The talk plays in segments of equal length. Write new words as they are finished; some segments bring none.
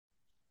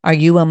Are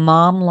you a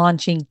mom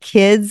launching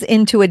kids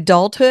into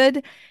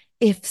adulthood?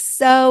 If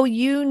so,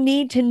 you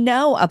need to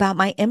know about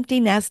my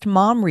Empty Nest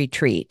Mom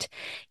Retreat.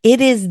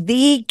 It is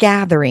the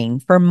gathering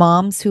for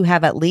moms who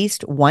have at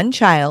least one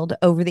child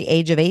over the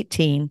age of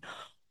 18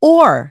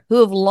 or who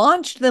have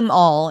launched them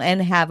all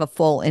and have a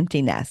full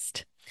empty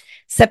nest.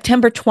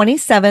 September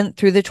 27th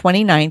through the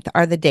 29th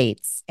are the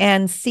dates,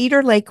 and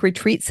Cedar Lake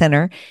Retreat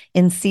Center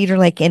in Cedar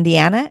Lake,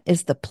 Indiana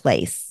is the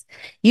place.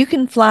 You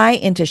can fly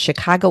into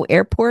Chicago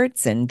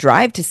airports and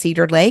drive to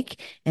Cedar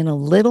Lake in a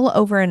little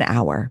over an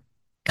hour.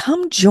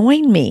 Come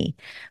join me.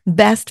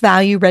 Best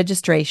value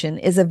registration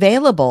is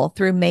available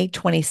through May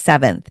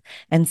 27th,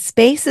 and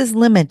space is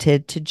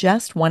limited to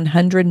just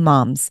 100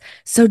 moms.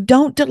 So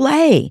don't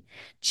delay.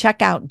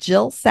 Check out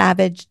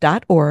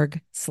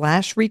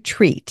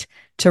jillsavage.org/retreat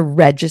to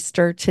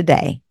register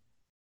today.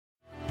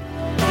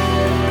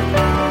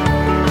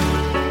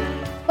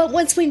 But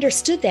once we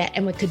understood that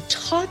and we could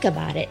talk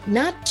about it,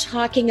 not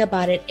talking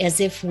about it as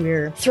if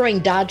we're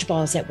throwing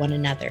dodgeballs at one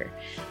another,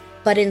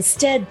 but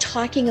instead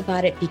talking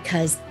about it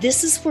because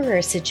this is where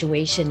our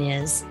situation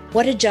is.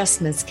 What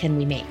adjustments can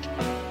we make?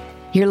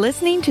 You're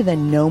listening to the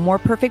No More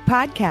Perfect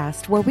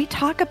podcast, where we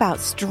talk about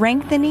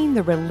strengthening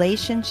the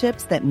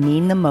relationships that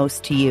mean the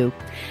most to you.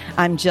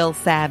 I'm Jill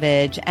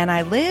Savage, and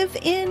I live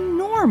in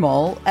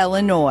Normal,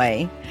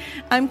 Illinois.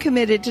 I'm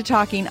committed to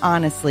talking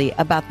honestly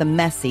about the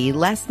messy,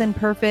 less than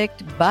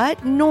perfect,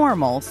 but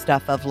normal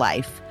stuff of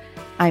life.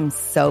 I'm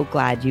so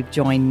glad you've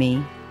joined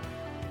me.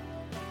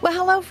 Well,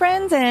 hello,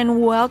 friends,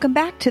 and welcome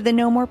back to the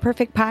No More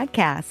Perfect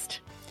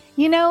podcast.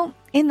 You know,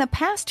 in the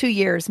past 2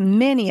 years,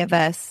 many of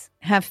us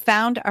have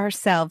found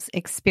ourselves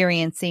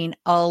experiencing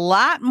a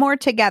lot more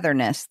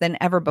togetherness than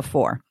ever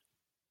before.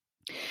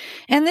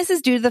 And this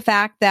is due to the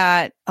fact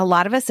that a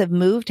lot of us have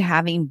moved to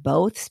having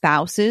both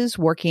spouses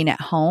working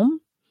at home,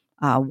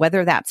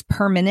 whether that's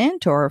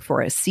permanent or for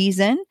a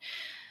season.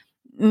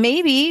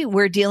 Maybe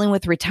we're dealing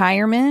with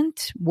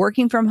retirement,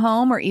 working from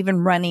home, or even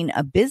running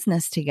a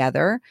business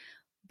together.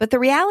 But the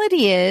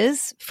reality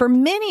is, for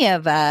many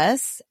of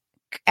us,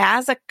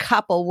 as a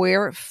couple,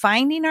 we're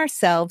finding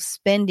ourselves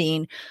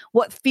spending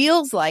what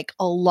feels like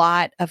a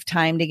lot of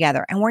time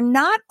together, and we're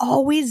not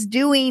always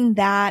doing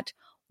that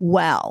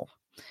well.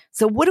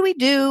 So what do we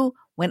do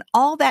when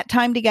all that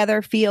time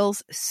together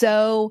feels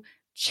so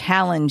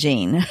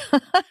challenging?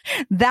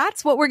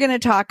 That's what we're going to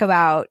talk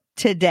about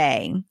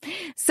today.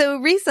 So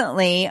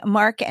recently,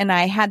 Mark and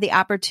I had the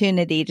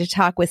opportunity to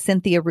talk with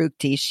Cynthia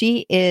Ruchti.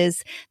 She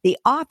is the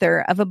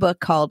author of a book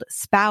called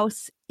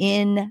Spouse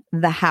in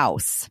the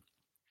House.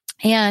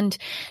 And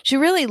she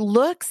really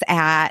looks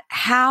at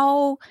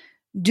how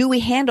do we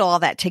handle all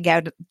that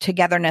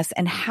togetherness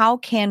and how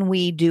can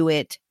we do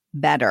it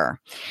better.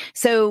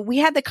 So we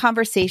had the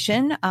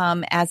conversation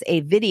as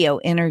a video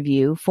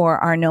interview for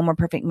our No More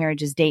Perfect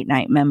Marriages date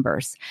night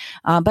members.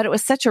 But it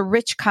was such a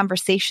rich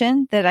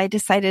conversation that I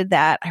decided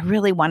that I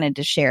really wanted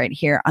to share it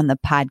here on the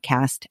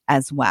podcast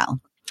as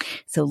well.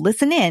 So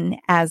listen in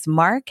as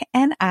Mark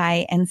and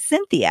I and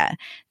Cynthia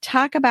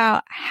talk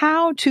about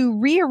how to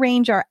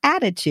rearrange our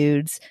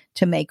attitudes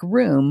to make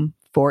room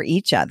for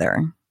each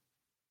other.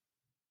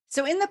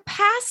 So in the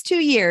past 2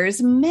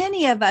 years,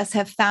 many of us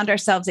have found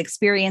ourselves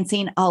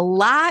experiencing a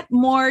lot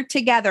more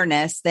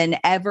togetherness than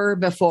ever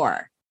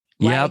before.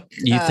 Yep.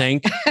 You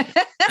think?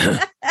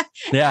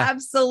 Yeah.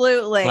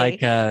 Absolutely.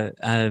 Like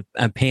a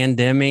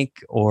pandemic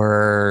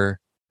or...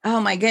 Oh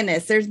my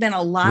goodness. There's been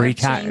a lot of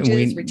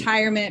changes,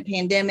 retirement,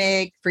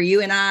 pandemic, for you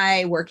and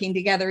I working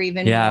together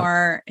even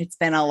more. It's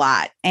been a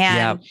lot.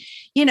 And,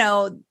 you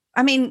know,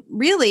 I mean,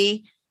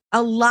 really,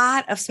 a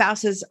lot of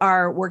spouses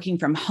are working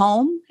from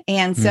home.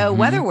 And so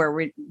whether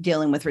we're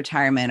dealing with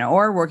retirement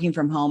or working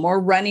from home or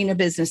running a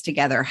business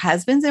together,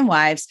 husbands and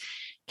wives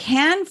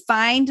can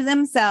find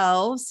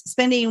themselves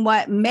spending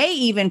what may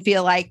even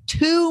feel like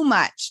too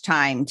much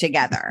time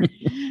together.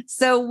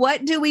 So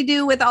what do we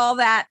do with all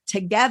that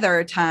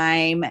together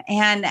time?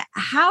 And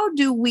how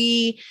do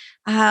we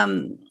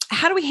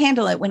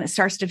handle it when it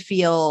starts to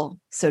feel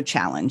so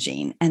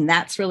challenging? And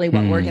that's really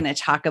what we're going to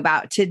talk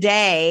about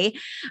today.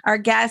 Our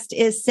guest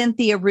is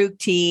Cynthia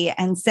Ruchti,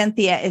 and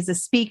Cynthia is a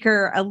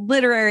speaker, a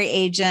literary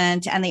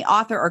agent, and the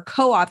author or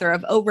co-author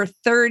of over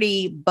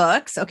 30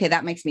 books. Okay,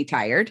 that makes me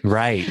tired.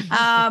 Right.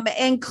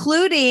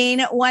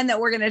 Including one that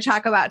we're going to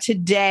talk about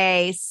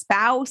today,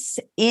 Spouse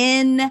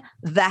in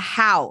the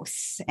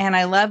House. And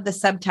I love the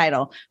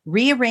subtitle,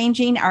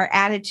 Rearranging Our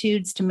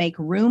Attitudes to Make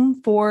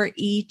Room for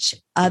Each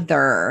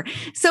Other.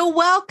 So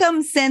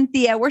welcome,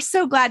 Cynthia. We're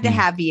so glad to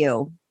have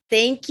you.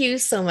 Thank you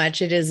so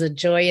much. It is a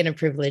joy and a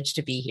privilege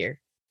to be here.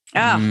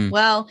 Oh,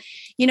 well,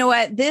 you know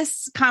what?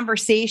 This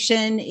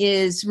conversation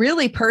is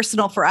really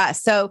personal for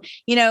us. So,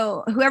 you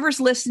know, whoever's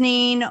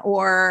listening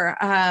or,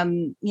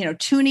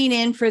 tuning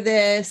in for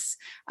this,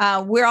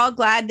 we're all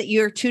glad that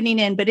you're tuning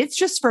in, but it's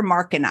just for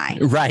Mark and I.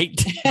 Right.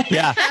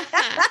 Yeah.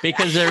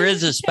 Because there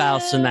is a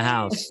spouse in the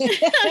house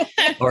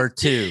or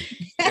two.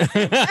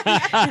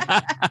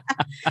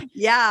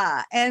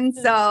 Yeah. And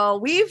so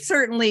we've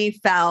certainly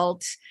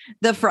felt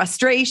the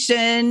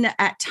frustration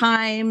at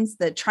times,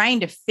 the trying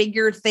to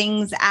figure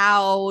things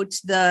out,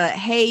 the,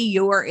 hey,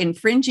 you're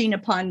infringing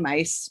upon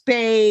my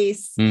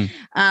space.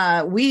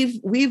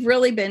 We've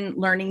really been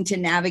learning to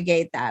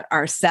navigate that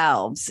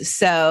ourselves.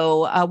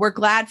 So we're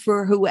glad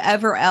for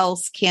whoever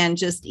else can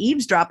just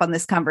eavesdrop on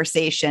this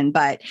conversation,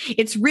 but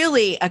it's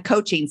really a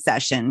coaching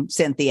session,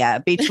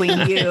 Cynthia,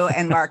 between you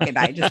and Mark and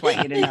I. Just want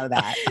you to know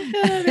that.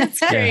 That's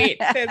great.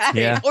 That's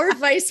great. Or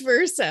vice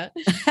versa.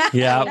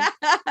 Yeah.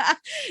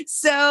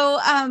 So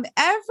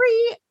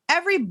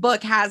every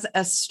book has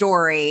a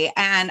story,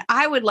 and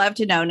I would love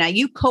to know. Now,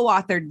 you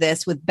co-authored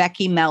this with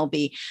Becky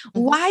Melby.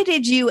 Why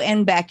did you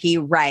and Becky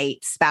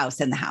write Spouse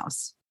in the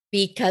House?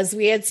 Because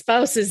we had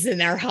spouses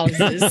in our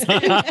houses.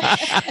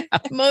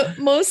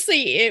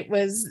 Mostly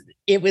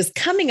it was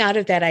coming out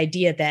of that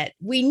idea that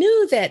we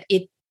knew that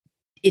it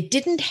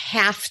didn't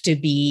have to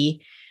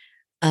be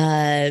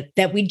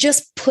that we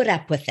just put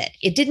up with it.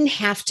 It didn't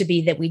have to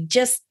be that we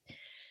just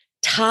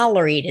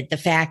tolerated the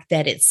fact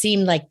that it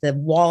seemed like the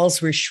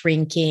walls were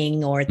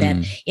shrinking, or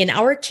that in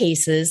our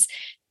cases,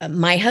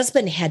 my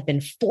husband had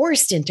been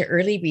forced into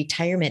early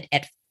retirement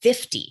at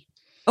 50.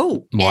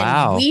 Oh,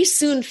 wow. And we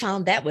soon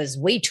found that was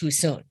way too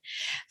soon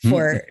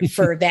for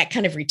that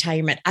kind of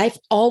retirement. I've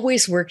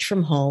always worked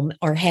from home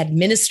or had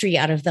ministry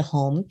out of the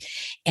home.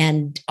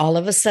 And all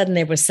of a sudden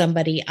there was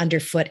somebody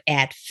underfoot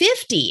at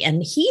 50.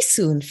 And he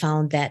soon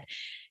found that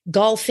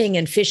golfing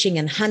and fishing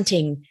and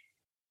hunting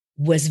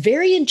was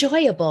very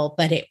enjoyable,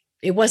 but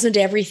it wasn't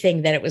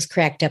everything that it was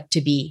cracked up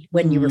to be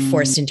when you were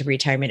forced into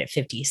retirement at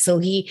 50. So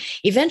he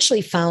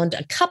eventually found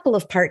a couple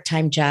of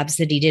part-time jobs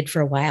that he did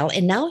for a while.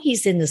 And now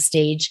he's in the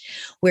stage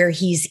where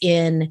he's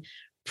in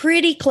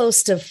pretty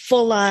close to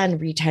full-on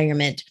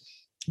retirement.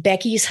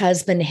 Becky's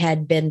husband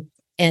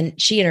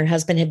she and her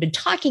husband had been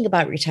talking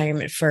about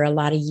retirement for a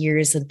lot of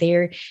years, and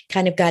they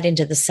kind of got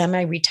into the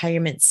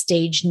semi-retirement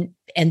stage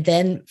and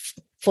then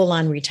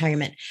full-on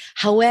retirement.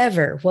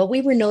 However, what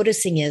we were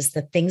noticing is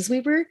the things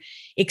we were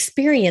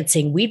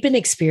experiencing, we'd been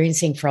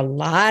experiencing for a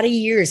lot of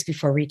years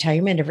before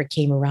retirement ever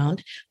came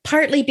around,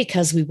 partly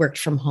because we worked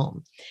from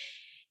home.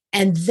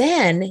 And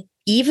then,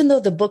 even though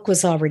the book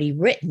was already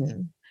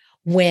written,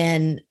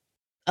 when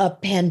a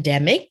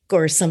pandemic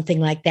or something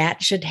like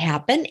that should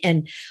happen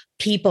and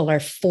people are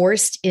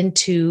forced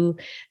into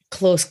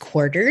close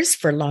quarters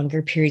for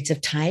longer periods of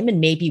time, and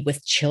maybe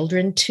with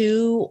children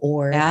too,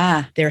 or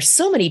there are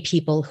so many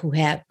people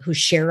who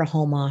share a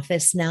home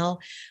office now,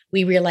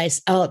 we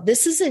realize, oh,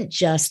 this isn't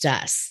just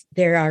us.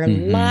 There are a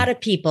lot of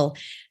people.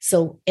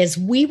 So as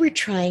we were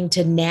trying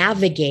to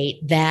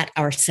navigate that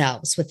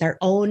ourselves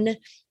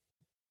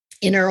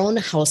in our own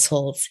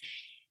households,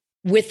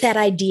 with that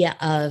idea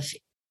of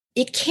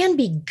it can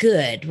be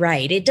good,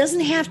 right? It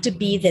doesn't have to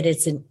be that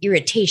it's an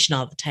irritation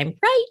all the time,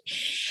 right?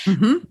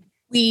 Mm-hmm.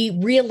 We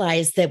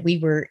realized that we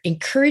were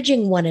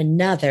encouraging one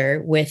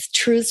another with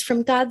truths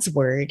from God's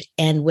word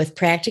and with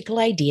practical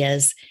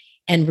ideas,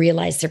 and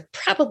realized there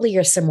probably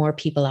are some more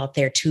people out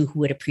there too who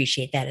would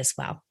appreciate that as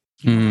well.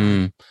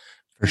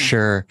 For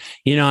sure.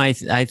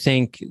 I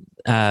think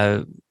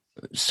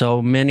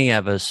so many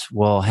of us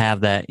will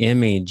have that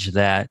image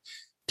that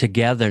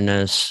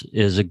togetherness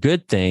is a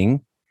good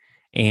thing.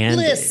 And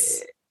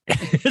bliss.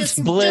 It's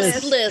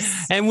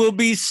bliss. And we'll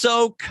be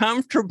so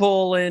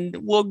comfortable and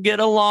we'll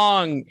get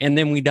along, and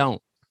then we don't.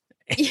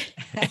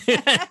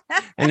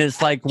 And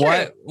it's like,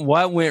 what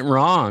went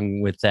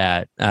wrong with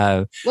that?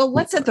 Well,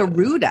 what's at the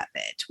root of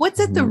it? What's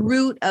at the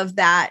root of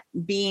that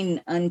being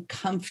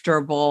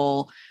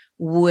uncomfortable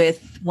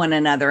with one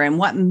another, and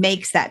what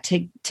makes that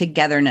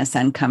togetherness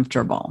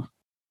uncomfortable?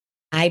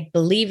 I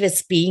believe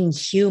it's being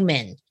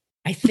human.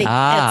 I think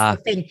that's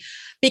the thing.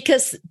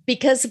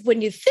 Because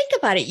when you think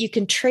about it, you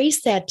can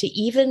trace that to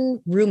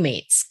even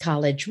roommates,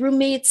 college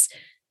roommates.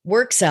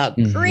 Works out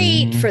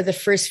great for the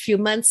first few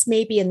months,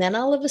 maybe. And then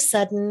all of a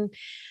sudden,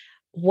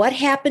 what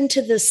happened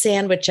to the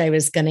sandwich I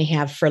was going to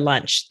have for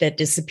lunch that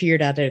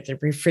disappeared out of the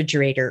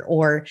refrigerator?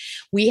 Or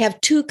we have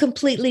two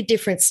completely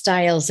different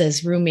styles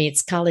as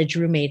roommates, college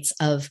roommates,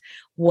 of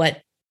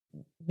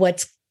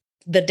what's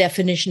the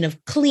definition of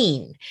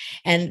clean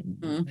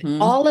and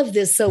all of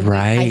this. So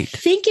I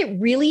think it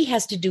really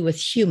has to do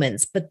with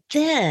humans, but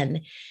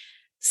then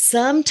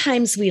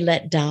sometimes we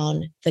let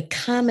down the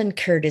common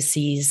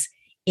courtesies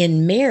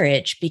in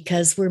marriage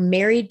because we're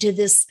married to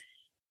this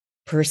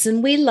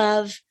person we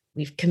love,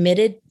 we've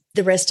committed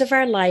the rest of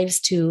our lives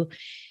to.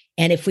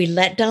 And if we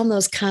let down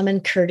those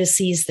common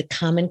courtesies, the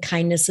common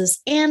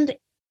kindnesses, and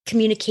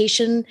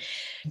communication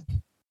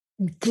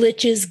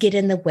glitches get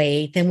in the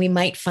way, then we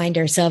might find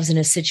ourselves in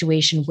a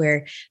situation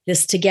where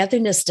this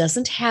togetherness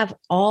doesn't have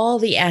all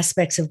the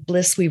aspects of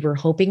bliss we were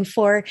hoping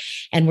for,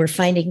 and we're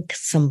finding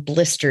some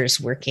blisters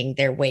working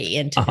their way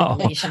into the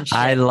relationship.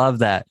 I love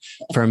that.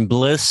 From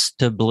bliss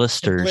to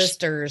blisters.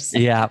 Blisters.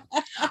 Yeah.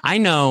 I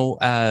know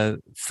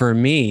for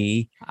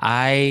me,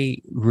 I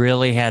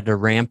really had to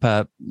ramp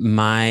up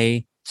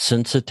my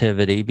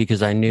sensitivity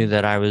because I knew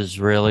that I was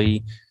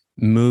really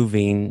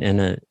moving in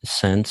a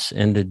sense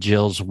into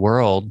Jill's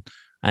world.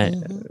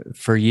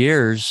 For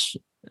years,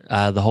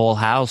 the whole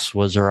house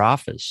was her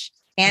office.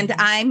 And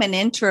I'm an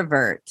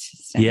introvert.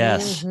 So.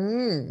 Yes.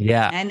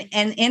 Yeah. And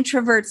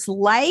introverts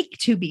like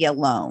to be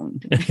alone.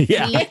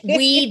 Yeah.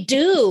 We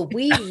do.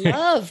 We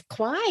love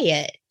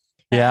quiet.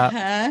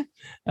 Yeah.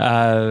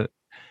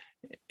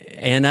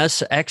 And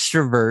us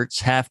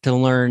extroverts have to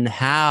learn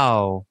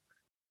how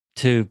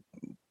to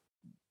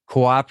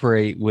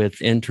cooperate with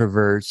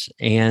introverts,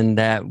 and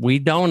that we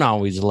don't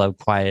always love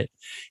quiet.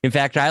 In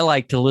fact, I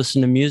like to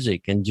listen to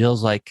music, and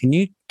Jill's like, "Can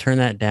you turn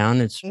that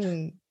down?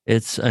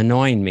 It's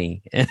annoying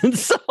me." And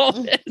so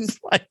it's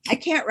like, I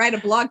can't write a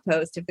blog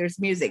post if there's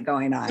music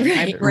going on.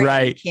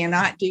 Right. I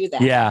cannot do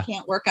that. Yeah. I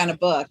can't work on a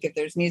book if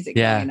there's music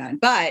going on.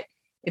 But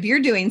if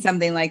you're doing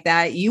something like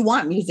that, you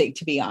want music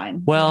to be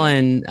on. Well,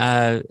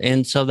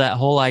 and so that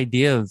whole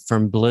idea of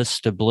from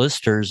bliss to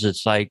blisters,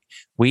 it's like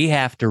we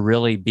have to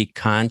really be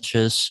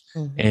conscious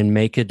and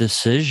make a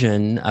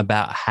decision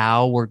about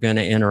how we're going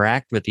to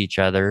interact with each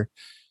other,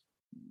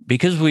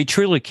 because we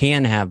truly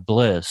can have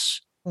bliss,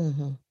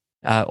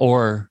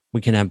 or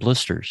we can have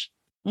blisters.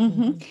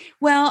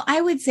 Well,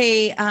 I would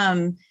say,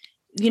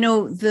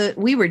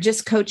 we were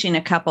just coaching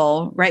a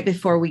couple right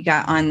before we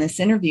got on this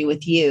interview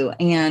with you,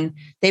 and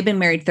they've been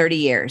married 30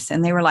 years.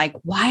 And they were like,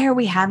 why are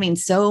we having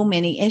so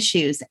many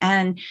issues?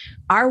 And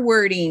our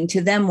wording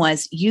to them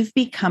was, you've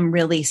become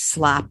really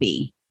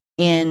sloppy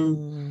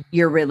in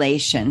your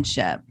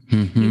relationship.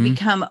 You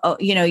become,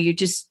 you're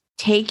just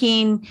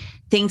taking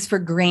things for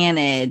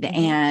granted.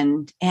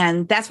 And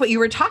that's what you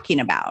were talking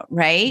about,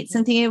 right,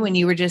 Cynthia, when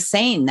you were just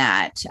saying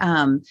that,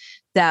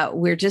 that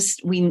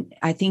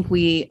I think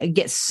we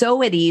get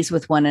so at ease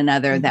with one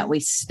another that we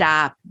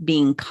stop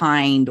being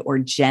kind or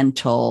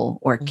gentle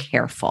or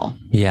careful.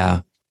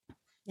 Yeah.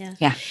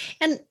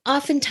 And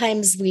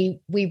oftentimes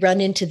we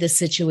run into the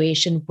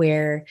situation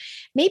where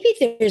maybe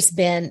there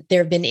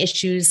have been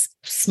issues,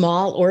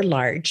 small or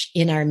large,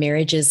 in our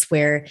marriages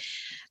where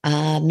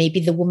maybe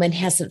the woman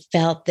hasn't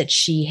felt that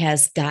she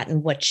has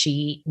gotten what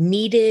she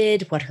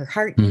needed, what her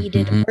heart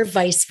needed, or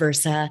vice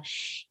versa.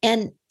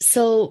 And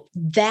so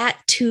that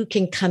too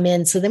can come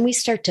in. So then we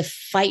start to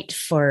fight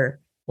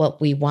for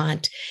what we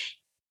want.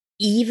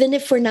 Even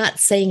if we're not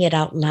saying it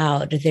out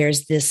loud,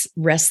 there's this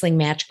wrestling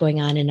match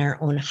going on in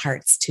our own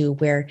hearts too,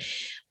 where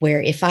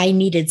if I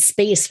needed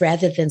space,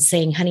 rather than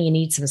saying, honey, you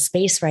need some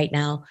space right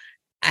now,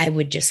 I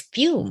would just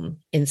fume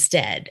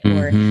instead,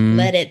 or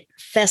let it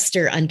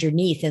fester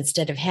underneath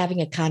instead of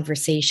having a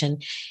conversation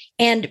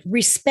and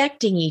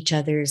respecting each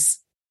other's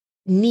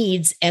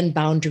needs and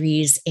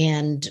boundaries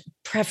and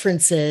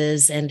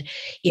preferences. And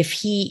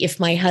if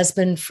my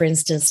husband, for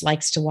instance,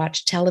 likes to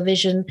watch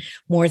television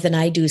more than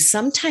I do,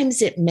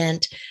 sometimes it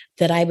meant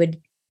that I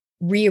would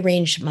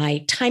rearrange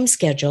my time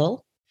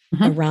schedule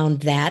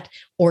around that,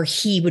 or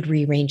he would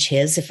rearrange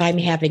his. If I'm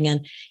having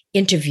an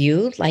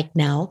interview like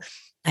now,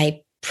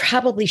 I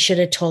probably should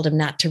have told him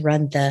not to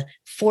run the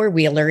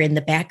four-wheeler in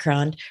the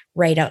background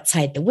right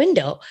outside the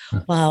window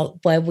while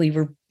we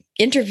were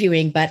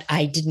interviewing, but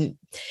I didn't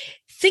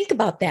think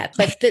about that.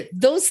 But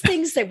those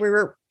things that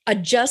we're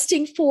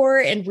adjusting for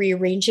and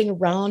rearranging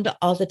around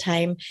all the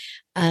time,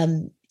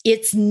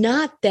 it's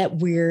not that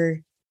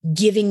we're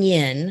giving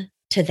in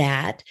to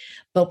that,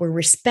 but we're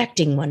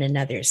respecting one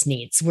another's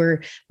needs. We're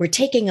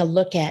taking a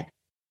look at,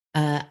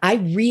 I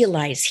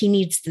realize he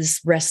needs this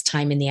rest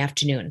time in the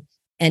afternoon.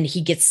 And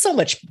he gets so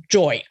much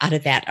joy out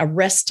of that, a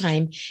rest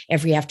time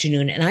every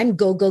afternoon. And I'm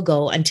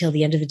go until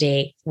the end of the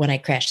day when I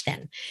crash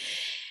then.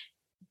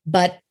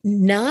 But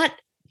not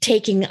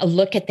taking a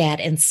look at that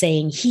and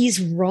saying he's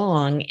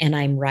wrong and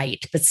I'm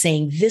right, but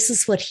saying this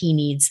is what he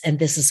needs and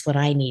this is what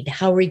I need.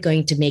 How are we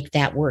going to make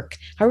that work?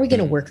 How are we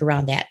going to work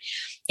around that?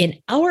 In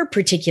our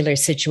particular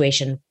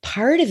situation,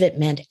 part of it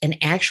meant an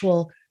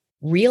actual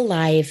real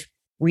life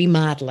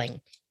remodeling.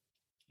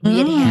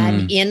 We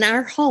had in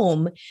our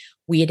home,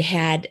 we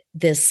had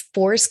this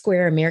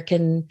Foursquare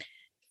American,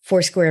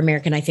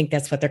 I think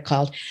that's what they're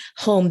called,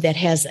 home that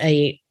has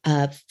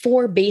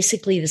four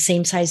basically the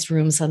same sized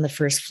rooms on the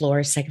first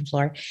floor, second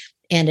floor,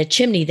 and a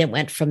chimney that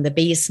went from the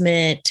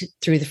basement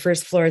through the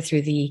first floor,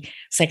 through the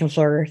second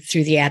floor,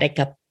 through the attic,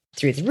 up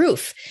through the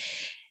roof.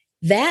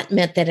 That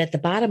meant that at the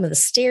bottom of the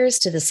stairs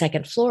to the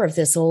second floor of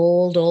this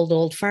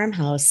old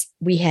farmhouse,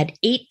 we had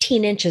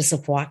 18 inches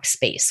of walk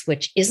space,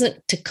 which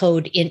isn't to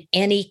code in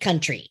any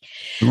country.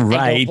 Right.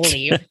 I don't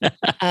believe.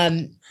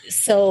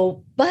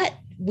 But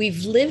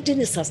we've lived in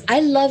this house.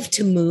 I love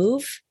to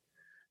move.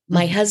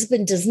 My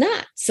husband does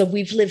not. So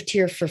we've lived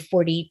here for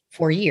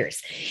 44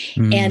 years.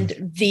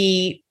 And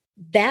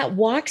that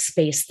walk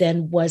space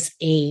then was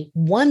a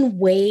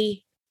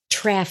one-way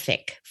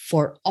traffic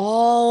for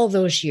all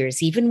those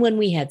years, even when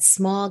we had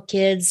small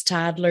kids,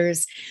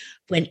 toddlers,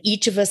 when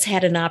each of us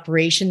had an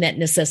operation that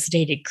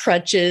necessitated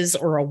crutches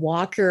or a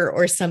walker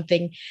or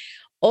something.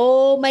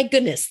 Oh my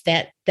goodness,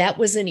 that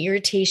was an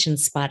irritation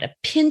spot, a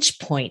pinch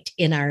point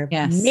in our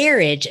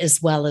marriage,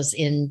 as well as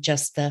in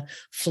just the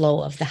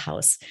flow of the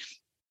house.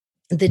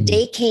 The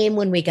day came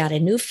when we got a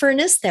new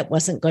furnace that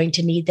wasn't going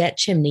to need that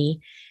chimney.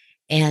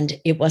 And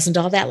it wasn't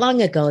all that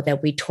long ago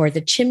that we tore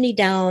the chimney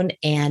down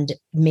and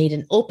made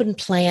an open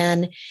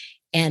plan,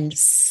 and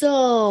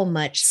so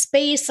much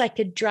space. I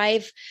could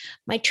drive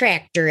my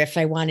tractor if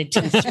I wanted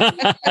to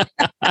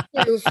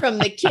through from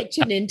the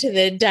kitchen into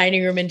the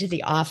dining room, into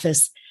the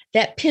office.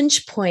 That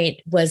pinch point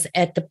was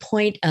at the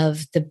point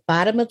of the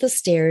bottom of the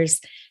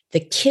stairs, the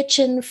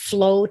kitchen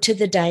flow to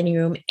the dining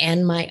room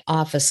and my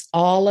office.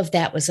 All of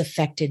that was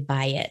affected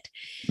by it.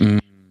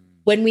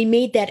 When we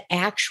made that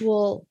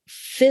actual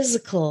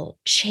physical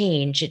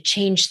change, it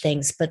changed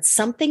things, but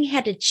something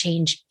had to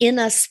change in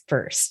us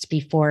first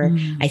before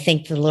I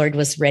think the Lord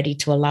was ready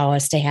to allow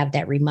us to have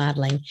that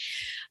remodeling.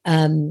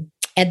 And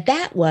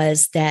that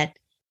was that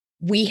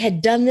we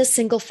had done this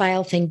single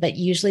file thing, but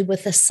usually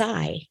with a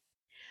sigh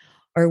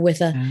or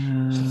with a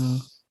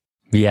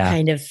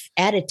kind of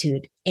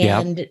attitude.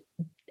 And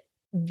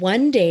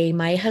one day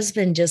my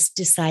husband just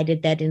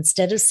decided that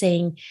instead of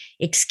saying,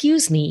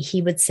 excuse me,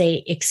 he would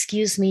say,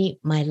 excuse me,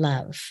 my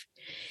love.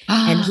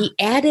 And he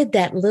added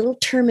that little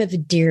term of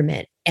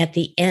endearment at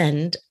the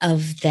end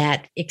of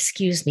that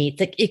excuse me.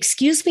 The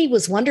excuse me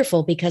was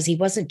wonderful because he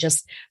wasn't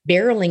just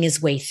barreling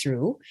his way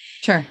through.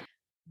 Sure.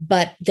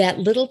 But that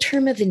little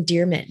term of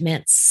endearment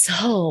meant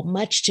so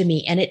much to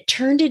me. And it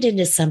turned it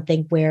into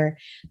something where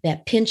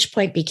that pinch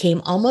point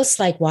became almost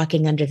like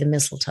walking under the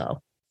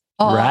mistletoe.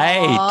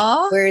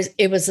 Right. Whereas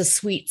it was a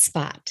sweet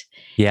spot.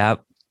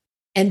 Yep.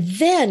 And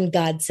then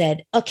God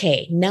said,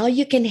 okay, now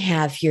you can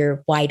have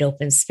your wide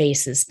open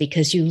spaces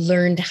because you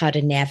learned how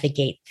to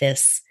navigate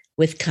this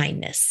with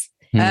kindness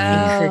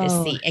and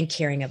courtesy and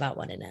caring about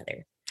one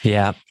another.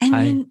 Yeah.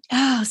 And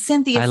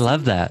Cynthia, I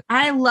love that.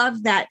 I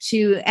love that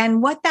too.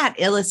 And what that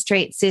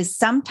illustrates is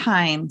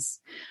sometimes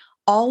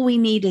all we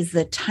need is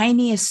the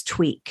tiniest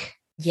tweak.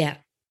 Yeah.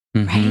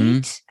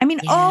 Right? I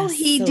mean, all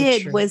he so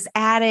did true. was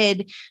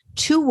added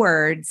 2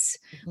 words,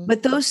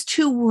 but those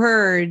 2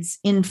 words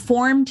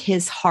informed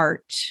his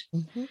heart,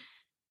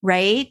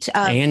 right?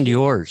 And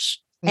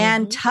yours.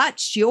 And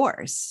touched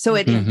yours. So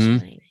it,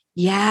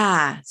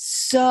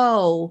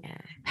 so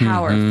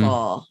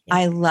powerful.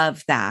 I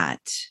love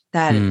that.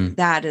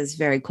 That is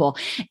very cool.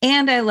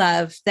 And I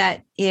love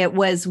that it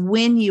was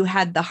when you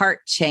had the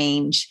heart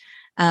change,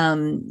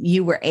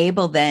 you were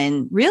able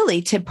then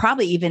really to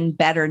probably even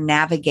better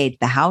navigate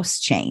the house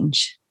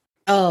change.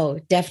 Oh,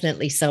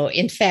 definitely so.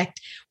 In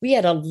fact, we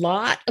had a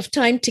lot of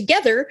time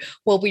together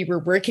while we were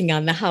working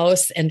on the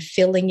house and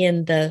filling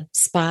in the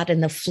spot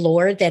in the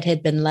floor that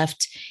had been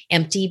left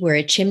empty where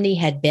a chimney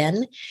had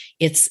been.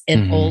 It's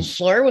an old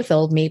floor with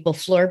old maple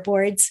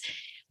floorboards.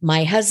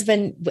 My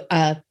husband,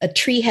 a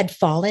tree had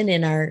fallen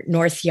in our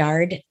north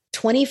yard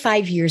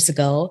 25 years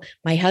ago.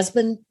 My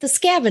husband, the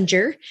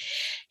scavenger,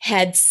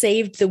 had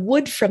saved the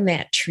wood from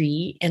that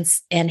tree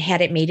and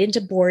had it made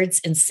into boards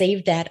and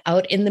saved that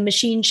out in the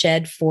machine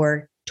shed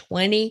for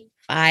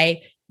 25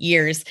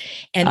 years.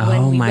 And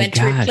when we went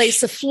to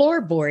replace the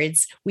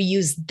floorboards, we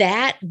used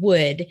that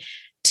wood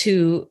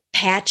to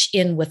patch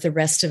in with the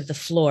rest of the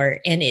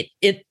floor. And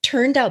it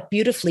turned out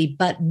beautifully,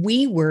 but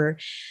we were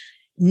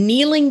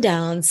kneeling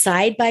down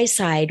side by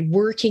side,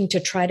 working to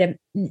try to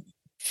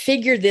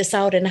figure this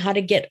out and how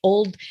to get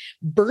old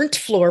burnt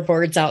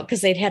floorboards out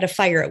because they'd had a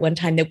fire at one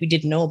time that we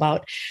didn't know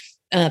about,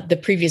 the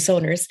previous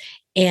owners,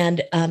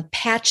 and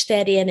patch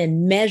that in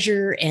and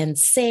measure and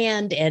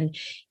sand. And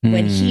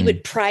when he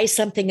would pry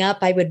something up,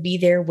 I would be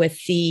there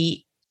with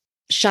the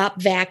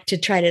shop vac to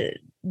try to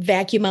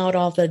vacuum out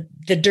all the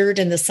dirt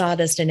and the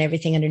sawdust and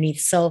everything underneath.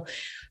 So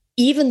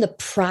even the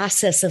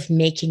process of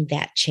making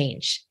that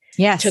change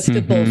took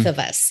the both of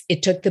us.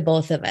 It took the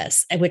both of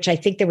us, which I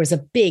think there was a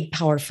big,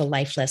 powerful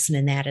life lesson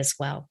in that as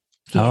well.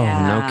 Oh,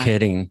 no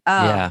kidding.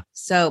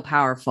 So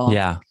powerful.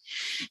 Yeah.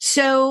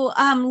 So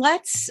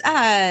let's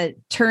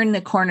turn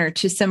the corner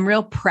to some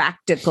real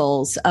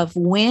practicals of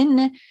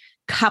when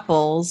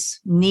couples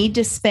need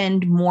to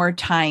spend more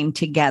time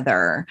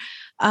together.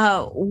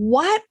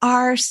 What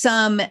are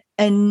some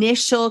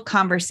initial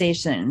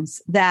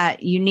conversations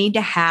that you need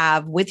to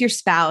have with your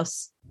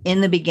spouse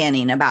in the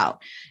beginning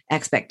about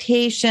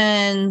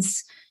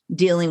expectations,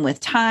 dealing with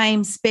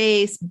time,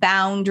 space,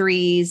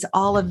 boundaries,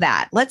 all of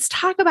that? Let's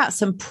talk about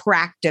some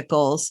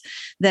practicals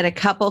that a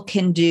couple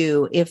can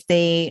do if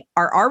they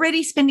are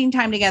already spending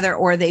time together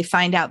or they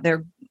find out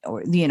they're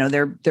beginning.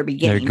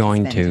 They're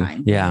going to. Spend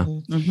time. Yeah.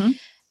 Mm-hmm.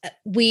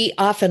 We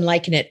often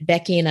liken it,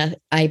 Becky and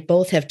I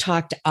both have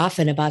talked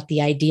often about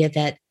the idea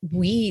that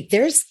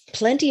there's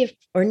plenty of,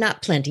 or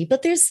not plenty,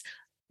 but there's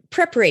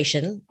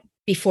preparation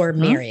before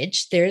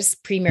marriage. There's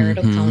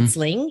premarital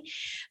counseling.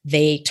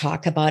 They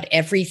talk about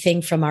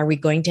everything from are we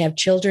going to have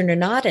children or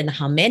not, and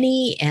how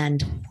many,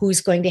 and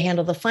who's going to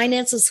handle the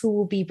finances, who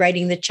will be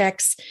writing the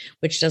checks,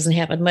 which doesn't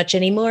happen much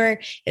anymore.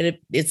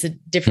 It's a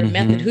different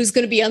method. Who's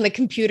going to be on the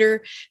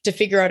computer to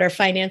figure out our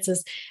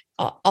finances?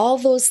 All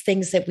those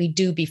things that we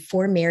do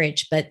before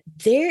marriage. But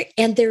there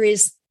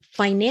is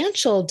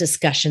financial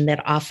discussion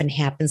that often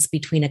happens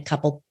between a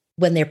couple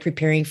when they're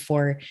preparing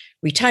for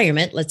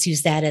retirement. Let's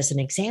use that as an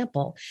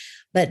example.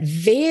 But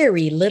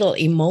very little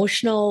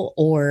emotional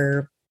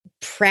or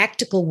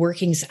practical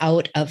workings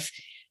out of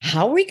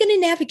How are we going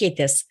to navigate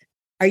this?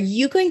 Are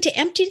you going to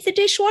empty the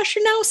dishwasher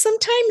now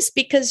sometimes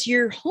because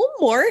you're home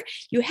more,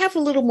 you have a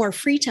little more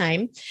free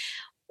time?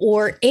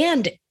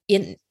 And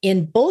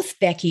in both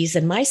Becky's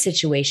and my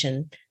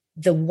situation,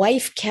 the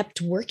wife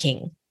kept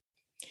working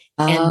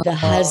and the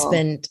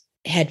husband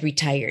had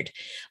retired.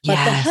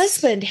 But the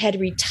husband had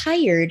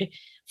retired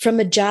from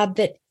a job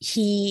that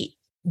he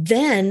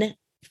then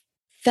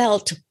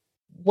felt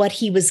what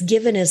he was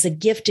given as a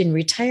gift in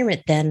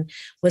retirement then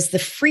was the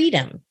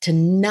freedom to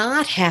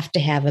not have to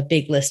have a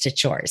big list of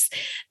chores,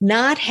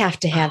 not have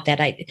to have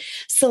that idea.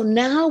 So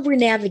now we're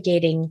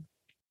navigating,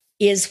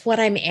 is what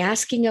I'm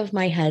asking of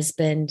my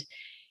husband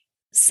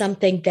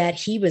something that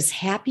he was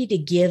happy to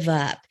give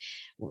up?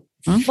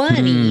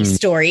 Funny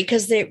story,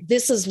 because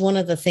this is one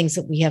of the things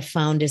that we have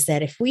found is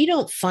that if we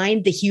don't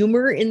find the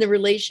humor in the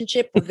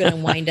relationship, we're going to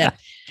wind up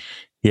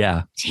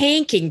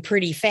tanking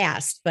pretty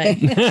fast. But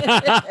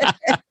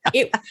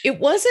it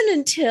wasn't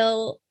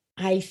until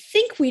I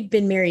think we'd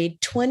been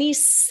married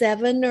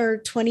 27 or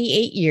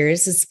 28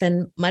 years. It's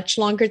been much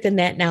longer than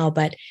that now,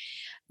 but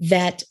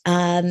that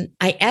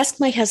I asked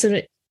my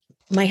husband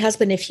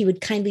if he would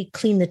kindly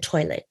clean the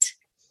toilet.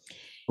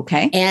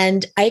 Okay.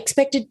 And I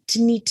expected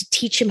to need to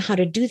teach him how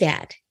to do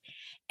that.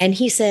 And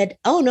he said,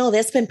 "Oh no,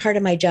 that's been part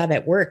of my job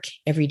at work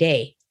every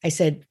day." I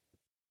said,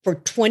 "For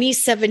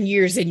 27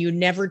 years and you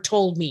never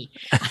told me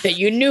that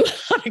you knew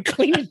how to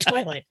clean a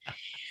toilet."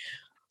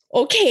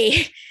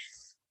 Okay,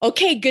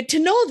 good to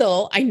know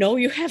though. I know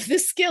you have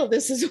this skill.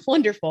 This is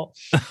wonderful.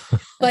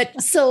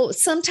 But so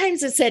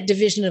sometimes it's that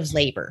division of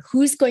labor.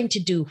 Who's going to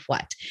do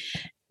what?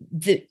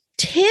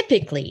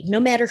 Typically, no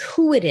matter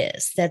who it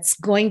is that's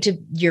going to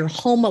your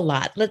home a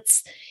lot,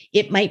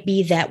 it might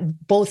be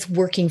that both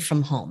working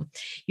from home,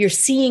 you're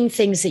seeing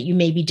things that you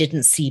maybe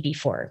didn't see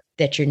before,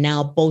 that you're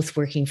now both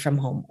working from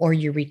home, or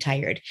you're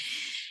retired.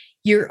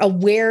 You're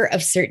aware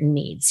of certain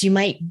needs. You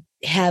might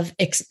have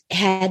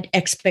had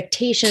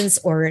expectations,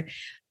 or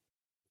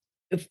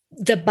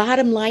the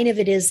bottom line of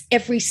it is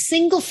every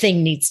single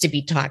thing needs to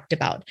be talked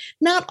about,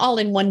 not all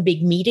in one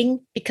big meeting,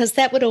 because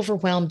that would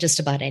overwhelm just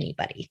about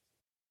anybody.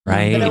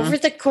 Right. But over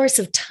the course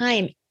of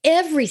time,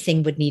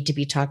 everything would need to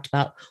be talked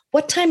about.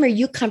 What time are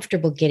you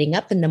comfortable getting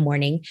up in the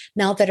morning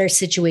now that our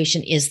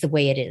situation is the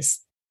way it is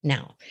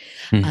now?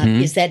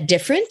 Is that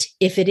different?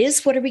 If it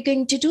is, what are we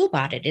going to do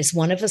about it? Is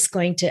one of us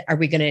are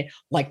we going to,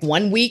 like,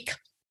 1 week,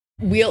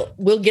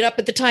 we'll get up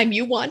at the time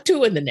you want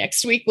to, and the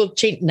next week we'll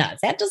change? No,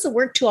 that doesn't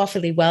work too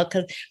awfully well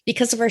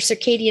because of our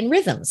circadian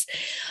rhythms.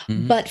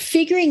 But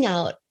figuring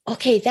out,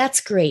 okay, that's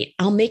great.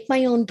 I'll make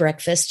my own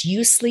breakfast.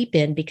 You sleep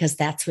in because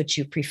that's what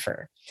you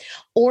prefer.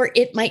 Or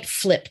it might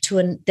flip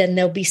then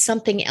there'll be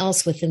something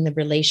else within the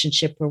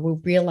relationship where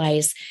we'll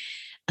realize,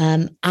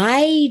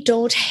 I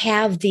don't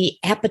have the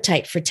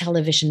appetite for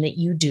television that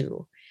you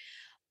do.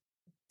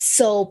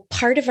 So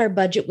part of our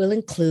budget will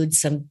include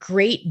some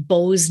great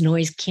Bose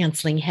noise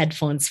canceling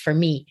headphones for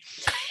me.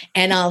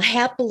 And I'll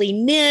happily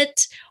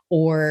knit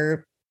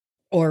or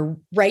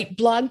write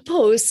blog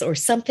posts or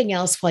something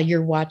else while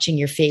you're watching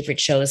your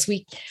favorite shows.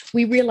 We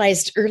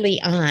realized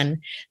early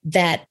on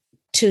that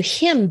to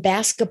him,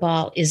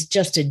 basketball is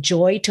just a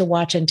joy to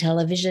watch on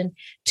television.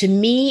 To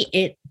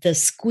me, the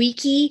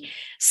squeaky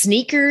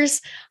sneakers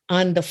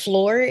on the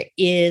floor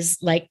is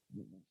like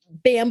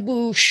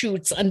bamboo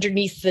shoots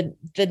underneath the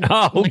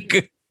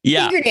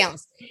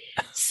fingernails.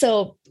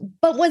 So,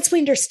 but once we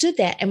understood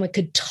that and we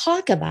could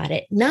talk about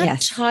it, not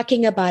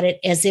talking about it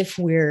as if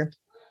we're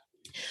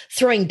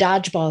throwing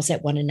dodgeballs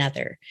at one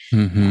another,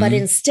 but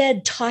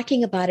instead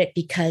talking about it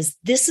because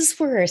this is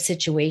where our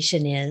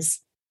situation is.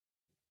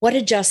 What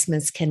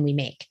adjustments can we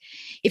make?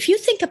 If you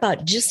think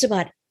about just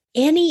about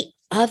any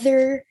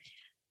other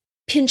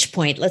pinch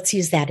point, let's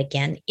use that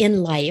again,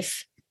 in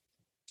life,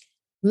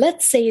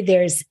 let's say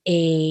there's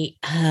a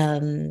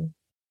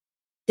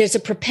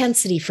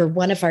propensity for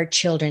one of our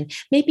children.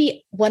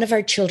 Maybe one of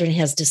our children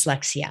has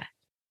dyslexia.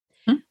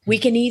 We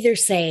can either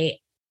say,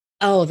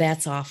 "Oh,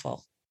 that's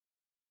awful,"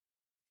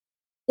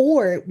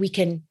 or we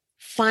can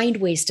find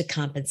ways to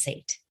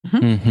compensate.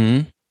 All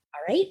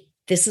right.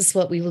 This is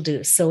what we will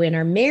do. So in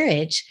our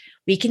marriage,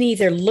 we can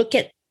either look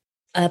at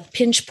a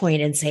pinch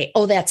point and say,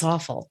 "Oh, that's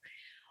awful,"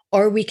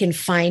 or we can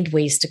find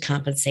ways to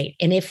compensate.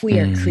 And if we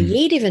are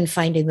creative in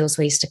finding those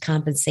ways to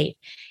compensate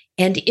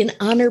and in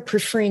honor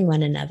preferring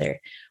one another,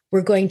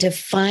 we're going to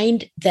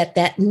find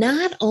that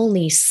not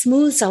only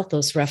smooths out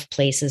those rough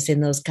places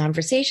in those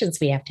conversations,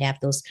 we have to have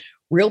those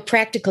real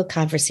practical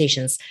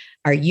conversations.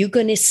 Are you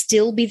going to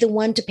still be the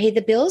one to pay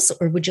the bills,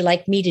 or would you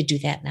like me to do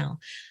that now?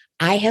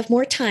 I have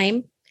more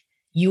time.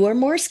 You are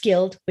more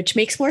skilled, which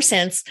makes more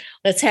sense.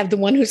 Let's have the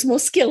one who's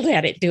most skilled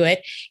at it do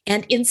it.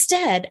 And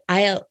instead,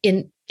 I'll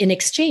in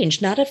exchange,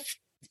 not a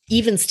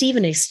even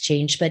Steven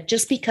exchange, but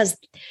just because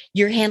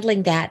you're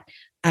handling that,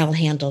 I'll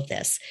handle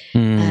this.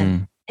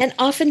 And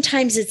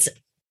oftentimes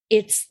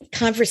it's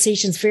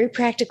conversations, very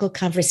practical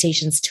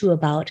conversations too,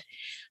 about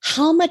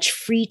how much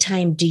free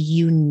time do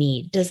you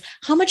need?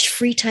 How much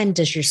free time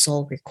does your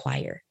soul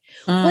require?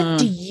 What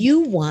do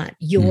you want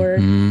your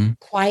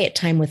quiet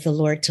time with the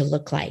Lord to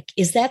look like?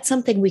 Is that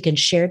something we can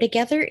share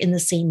together in the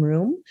same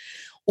room?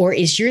 Or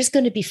is yours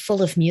going to be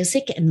full of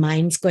music and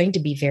mine's going to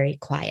be very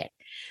quiet?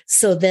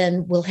 So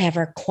then we'll have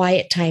our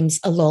quiet times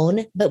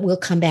alone, but we'll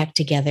come back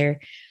together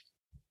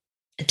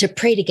to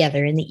pray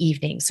together in the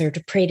evenings or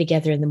to pray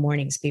together in the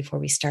mornings before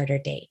we start our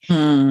day.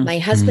 My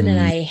husband and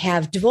I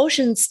have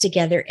devotions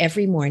together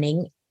every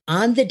morning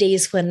on the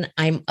days when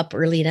I'm up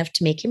early enough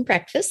to make him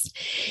breakfast.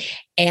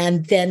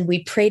 And then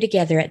we pray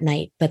together at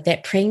night. But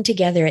that praying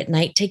together at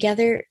night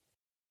together,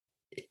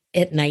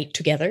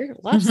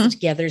 lots of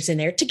togethers in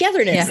there.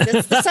 Togetherness,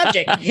 that's the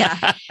subject.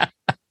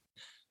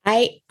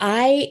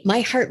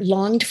 My heart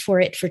longed for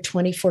it for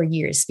 24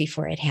 years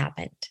before it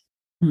happened.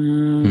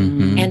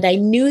 And I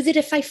knew that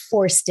if I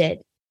forced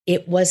it,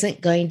 it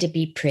wasn't going to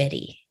be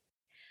pretty.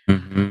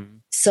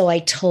 So I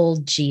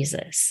told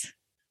Jesus,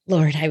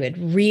 Lord, I would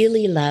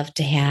really love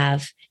to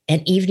have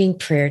an evening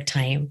prayer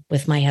time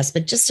with my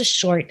husband, just a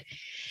short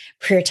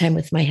prayer time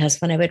with my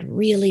husband. I would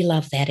really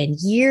love that. And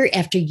year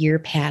after year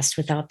passed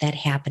without that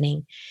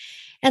happening.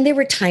 And there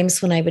were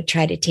times when I would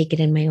try to take it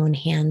in my own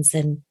hands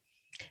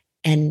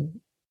and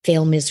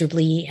fail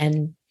miserably.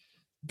 And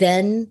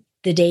then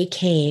the day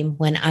came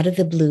when out of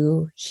the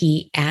blue,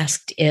 he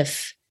asked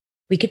if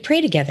we could pray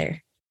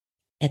together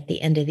at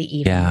the end of the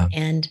evening.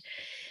 And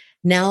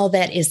now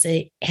that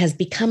has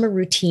become a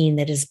routine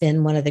that has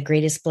been one of the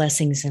greatest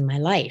blessings in my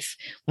life.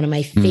 One of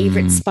my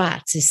favorite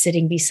spots is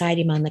sitting beside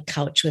him on the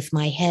couch with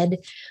my head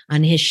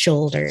on his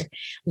shoulder,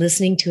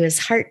 listening to his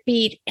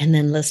heartbeat and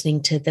then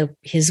listening to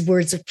his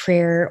words of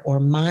prayer or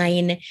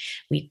mine.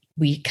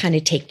 We kind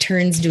of take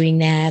turns doing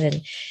that.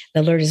 And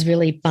the Lord has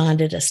really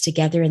bonded us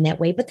together in that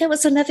way. But that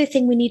was another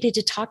thing we needed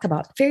to talk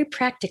about very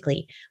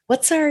practically.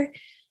 What's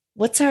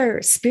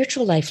our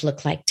spiritual life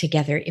look like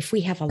together if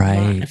we have a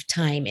lot of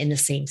time in the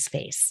same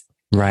space?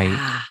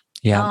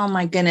 Oh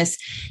my goodness.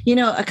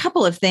 A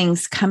couple of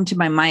things come to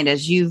my mind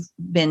as you've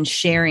been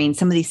sharing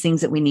some of these things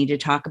that we need to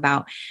talk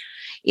about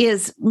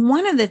is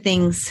one of the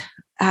things,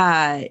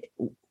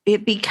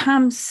 it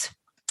becomes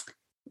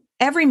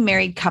every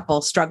married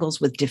couple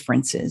struggles with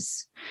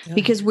differences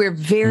because we're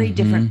very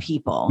different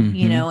people,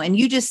 and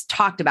you just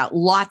talked about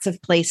lots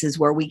of places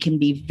where we can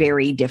be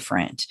very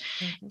different.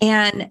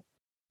 And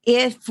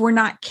if we're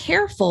not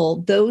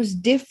careful, those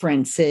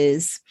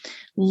differences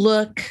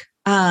look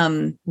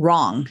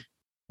wrong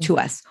to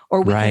us,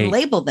 or we can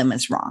label them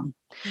as wrong.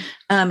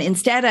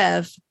 Instead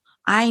of,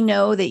 I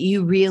know that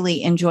you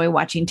really enjoy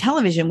watching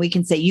television, we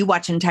can say you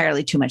watch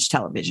entirely too much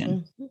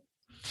television.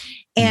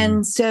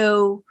 And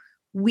so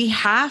we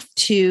have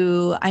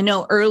to, I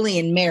know early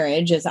in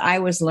marriage, as I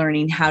was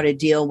learning how to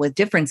deal with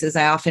differences,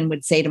 I often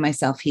would say to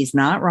myself, he's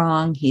not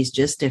wrong. He's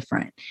just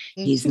different.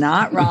 He's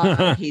not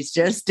wrong. He's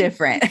just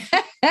different.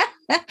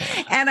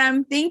 And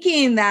I'm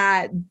thinking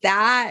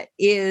that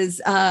is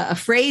a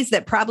phrase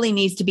that probably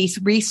needs to be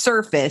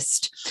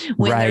resurfaced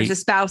when there's a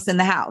spouse in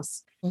the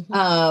house.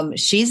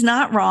 She's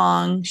not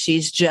wrong.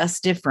 She's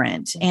just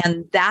different.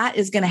 And that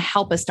is going to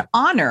help us to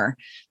honor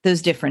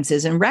those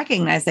differences and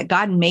recognize that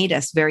God made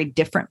us very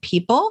different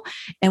people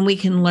and we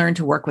can learn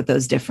to work with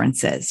those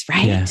differences,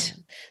 right? Yeah.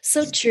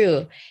 So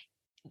true.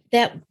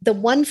 That the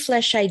one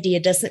flesh idea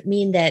doesn't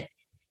mean that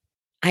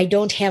I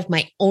don't have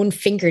my own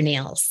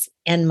fingernails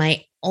and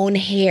my own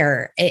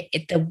hair.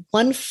 The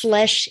one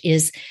flesh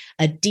is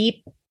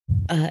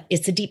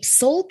it's a deep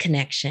soul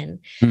connection,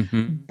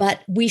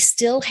 but we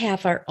still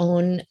have our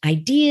own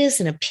ideas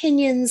and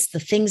opinions. The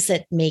things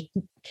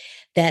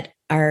that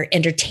are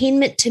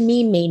entertainment to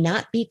me may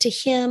not be to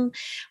him.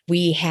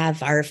 We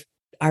have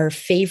our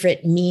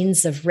favorite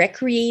means of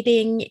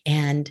recreating,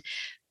 and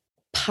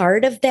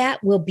part of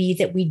that will be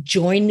that we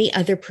join the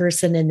other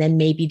person and then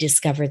maybe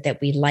discover that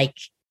we like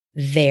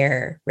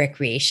their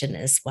recreation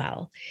as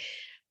well.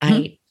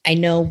 I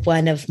know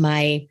one of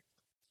my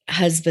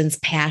husband's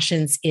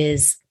passions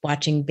is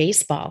watching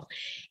baseball,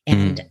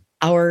 and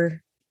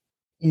our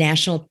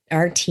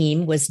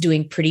team was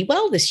doing pretty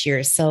well this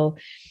year. So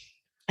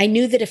I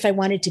knew that if I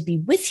wanted to be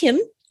with him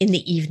in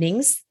the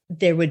evenings,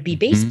 there would be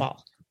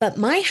baseball, but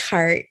my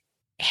heart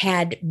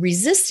had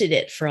resisted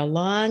it for a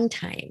long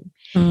time.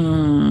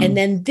 And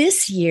then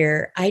this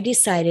year I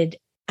decided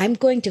I'm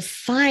going to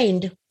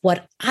find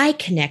what I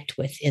connect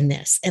with in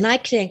this. And I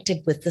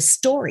connected with the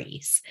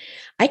stories.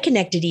 I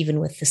connected even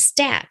with the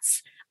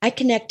stats. I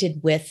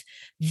connected with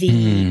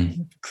the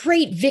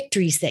great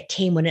victories that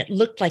came when it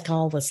looked like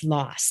all was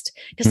lost,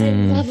 because I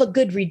love a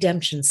good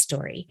redemption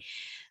story.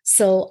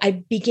 So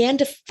I began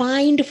to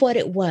find what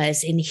it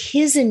was in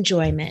his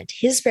enjoyment,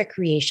 his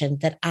recreation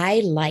that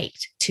I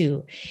liked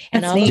too.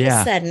 And all of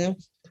a sudden,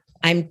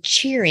 I'm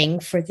cheering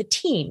for the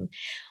team.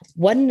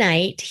 One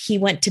night, he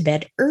went to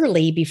bed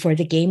early before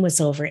the game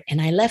was over,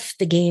 and I left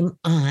the game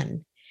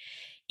on.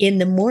 in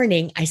the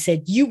morning, I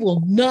said, you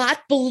will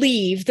not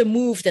believe the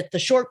move that the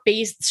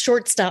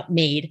shortstop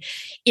made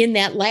in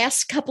that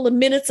last couple of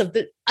minutes of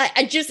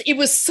it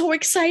was so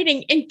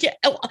exciting. And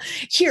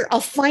here,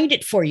 I'll find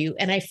it for you.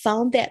 And I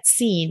found that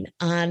scene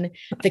on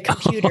the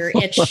computer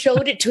and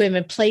showed it to him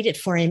and played it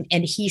for him.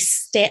 And he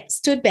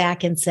stood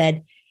back and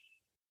said,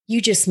 you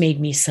just made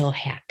me so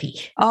happy.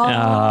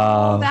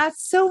 Oh,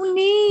 that's so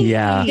neat.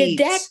 Yeah. Did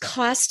that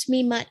cost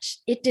me much?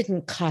 It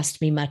didn't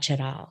cost me much at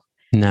all.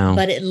 No.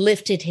 But it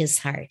lifted his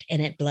heart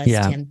and it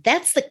blessed him.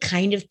 That's the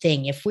kind of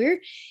thing. If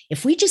we're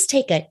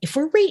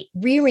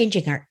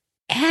rearranging our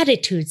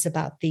attitudes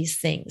about these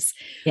things,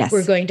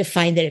 we're going to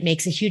find that it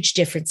makes a huge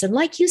difference. And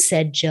like you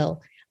said,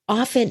 Jill,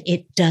 often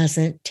it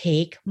doesn't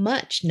take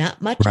much,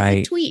 not much of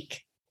a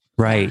tweak.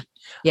 Right.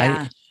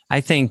 Yeah. I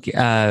think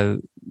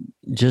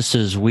just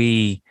as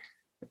we,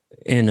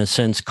 in a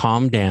sense,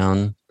 calm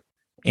down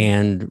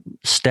and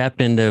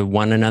step into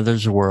one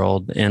another's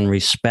world and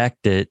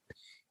respect it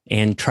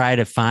and try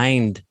to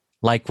find,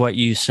 like what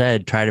you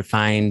said, try to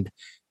find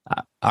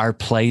our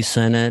place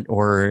in it,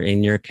 or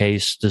in your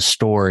case, the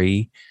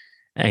story.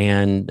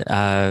 And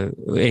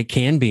it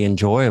can be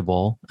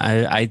enjoyable.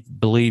 I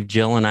believe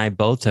Jill and I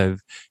both have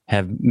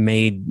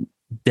made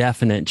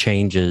definite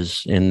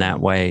changes in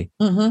that way.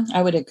 Mm-hmm.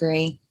 I would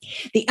agree.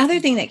 The other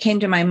thing that came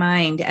to my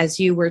mind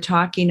as you were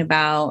talking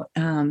about,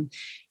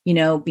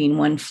 being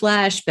one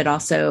flesh, but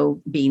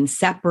also being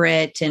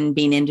separate and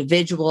being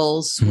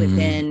individuals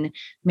within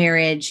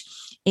marriage,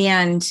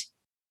 and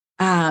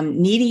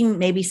needing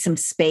maybe some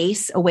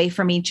space away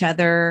from each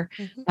other,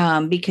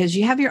 because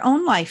you have your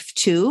own life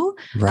too.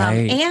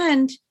 Right.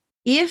 And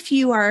if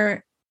you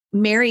are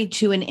married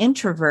to an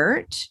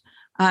introvert,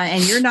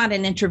 and you're not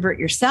an introvert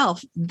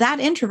yourself,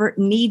 that introvert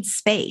needs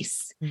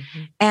space.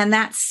 Mm-hmm. And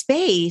that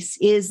space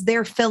is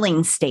their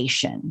filling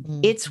station.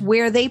 Mm-hmm. It's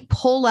where they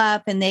pull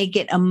up and they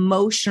get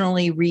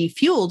emotionally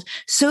refueled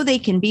so they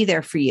can be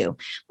there for you.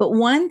 But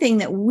one thing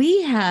that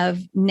we have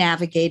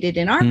navigated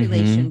in our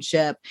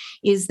relationship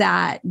is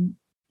that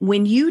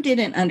when you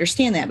didn't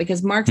understand that,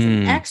 because Mark's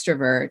an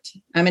extrovert,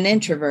 I'm an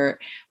introvert.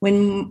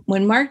 When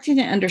Mark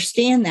didn't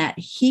understand that,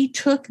 he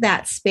took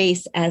that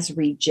space as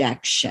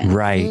rejection.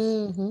 Right.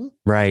 Mm-hmm.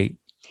 Right.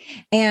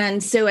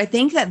 And so I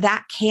think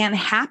that can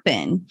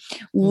happen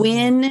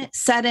when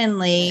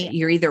suddenly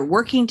you're either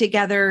working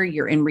together,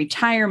 you're in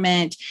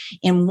retirement,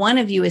 and one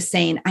of you is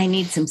saying, I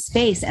need some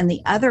space. And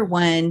the other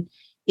one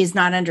is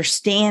not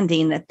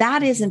understanding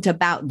that isn't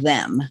about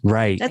them.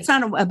 Right. That's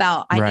not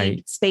about, I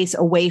need space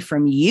away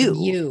from you.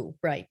 You,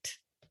 right.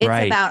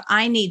 It's about,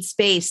 I need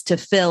space to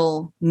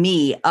fill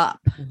me up.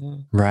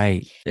 Mm-hmm.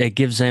 Right. It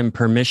gives them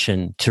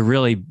permission to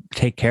really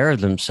take care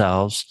of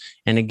themselves.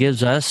 And it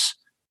gives us,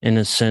 in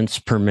a sense,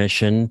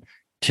 permission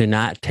to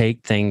not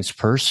take things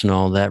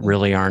personal that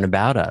really aren't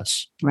about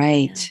us.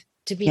 Right. Yeah.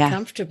 To be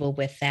comfortable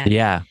with that.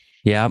 Yeah.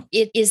 Yeah.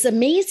 It is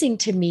amazing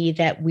to me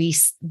that we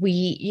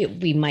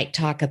might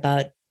talk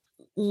about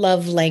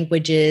love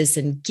languages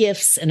and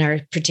gifts and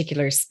our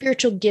particular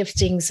spiritual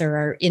giftings or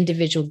our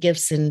individual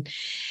gifts and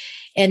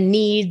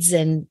needs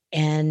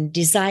and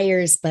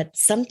desires, but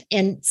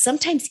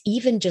sometimes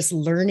even just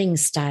learning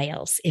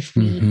styles. If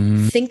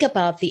we think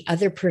about the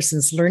other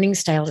person's learning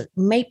style, it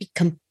might be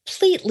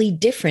completely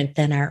different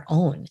than our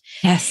own.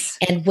 Yes.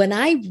 And when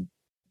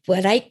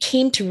I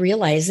came to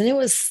realize, and it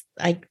was,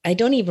 I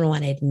don't even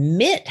want to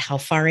admit how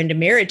far into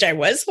marriage I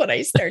was when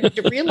I started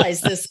to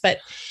realize this, but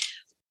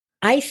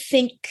I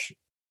think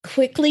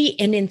quickly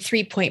and in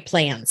 3-point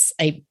plans.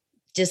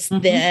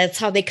 That's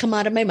how they come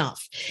out of my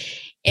mouth.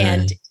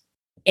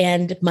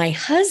 And my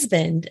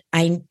husband,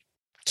 I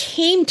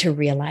came to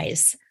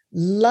realize,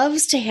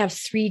 loves to have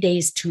 3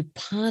 days to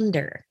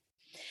ponder.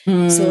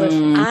 So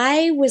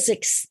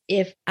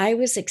if I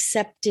was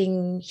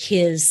accepting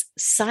his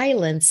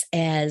silence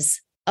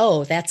as,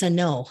 oh, that's a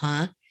no,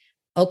 huh?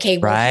 Okay,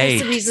 well,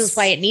 here's the reasons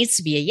why it needs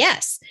to be a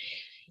yes.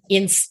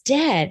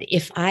 Instead,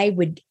 if I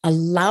would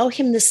allow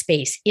him the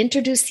space,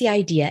 introduce the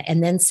idea,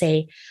 and then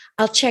say,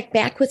 I'll check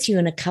back with you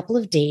in a couple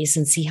of days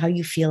and see how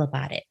you feel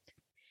about it.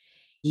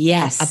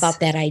 Yes.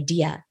 About that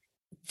idea.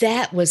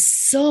 That was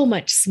so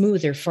much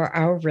smoother for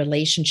our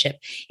relationship.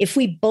 If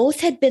we both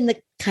had been the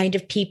kind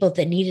of people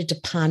that needed to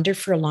ponder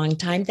for a long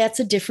time, that's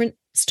a different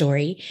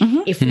story.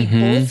 If we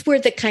both were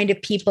the kind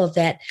of people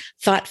that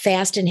thought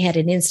fast and had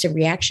an instant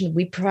reaction,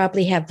 we'd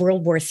probably have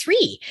World War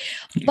III.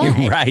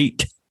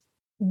 But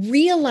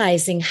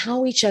realizing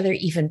how each other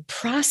even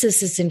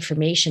processes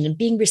information and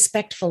being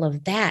respectful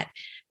of that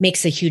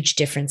makes a huge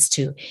difference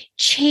too.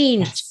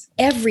 Changed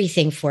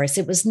everything for us.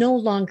 It was no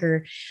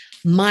longer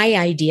my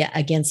idea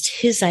against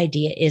his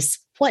idea. Is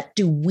what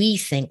do we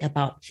think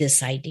about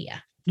this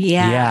idea?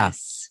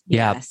 Yes.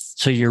 Yeah.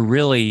 So you're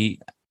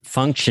really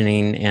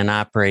functioning and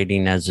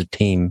operating as a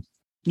team.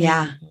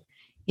 Yeah.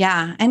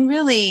 Yeah. And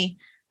really,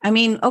 I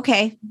mean,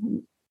 okay,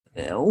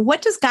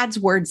 what does God's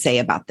word say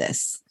about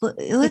this?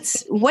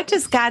 What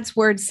does God's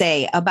word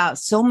say about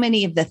so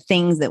many of the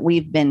things that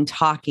we've been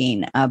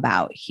talking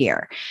about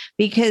here?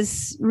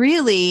 Because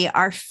really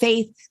our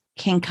faith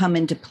can come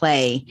into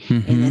play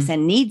in this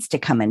and needs to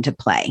come into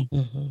play?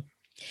 Mm-hmm.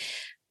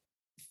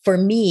 For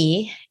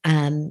me,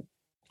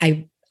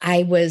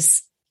 I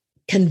was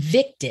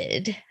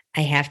convicted,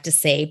 I have to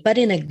say, but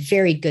in a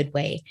very good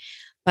way,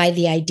 by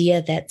the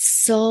idea that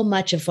so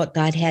much of what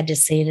God had to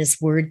say in his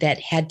word that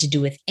had to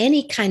do with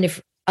any kind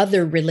of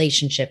other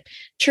relationship,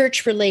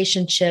 church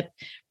relationship,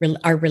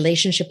 our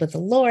relationship with the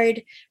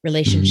Lord,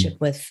 relationship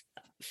with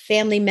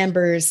family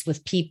members,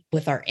 with people,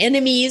 with our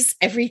enemies,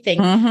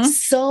 everything.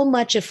 So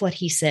much of what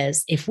he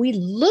says, if we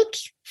look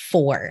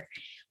for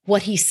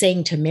what he's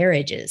saying to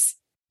marriages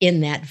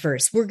in that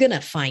verse, we're going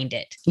to find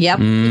it. Yep.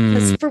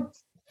 Because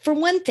for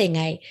one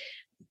thing,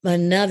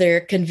 another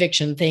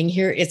conviction thing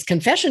here, it's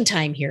confession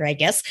time here, I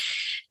guess,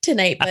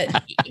 tonight,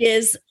 but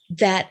is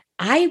that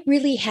I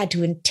really had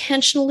to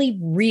intentionally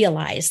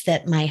realize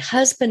that my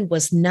husband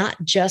was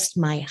not just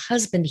my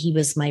husband, he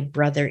was my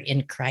brother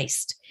in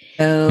Christ.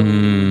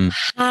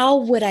 How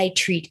would I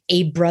treat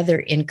a brother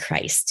in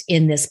Christ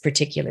in this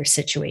particular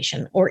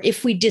situation? Or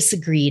if we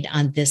disagreed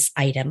on this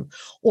item,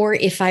 or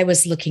if I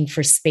was looking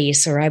for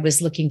space, or I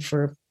was looking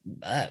for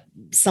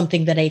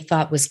something that I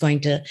thought was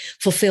going to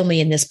fulfill me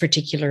in this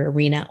particular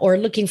arena, or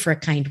looking for a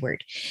kind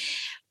word.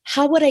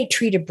 How would I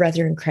treat a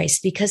brother in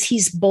Christ? Because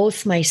he's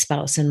both my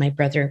spouse and my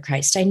brother in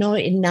Christ. I know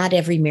in not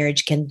every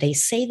marriage can they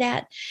say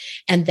that,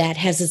 and that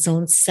has its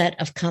own set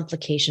of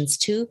complications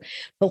too.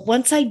 But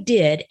once I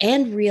did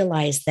and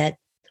realized that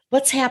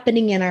what's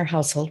happening in our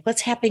household,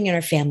 what's happening in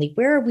our family,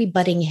 where are we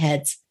butting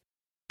heads?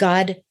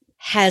 God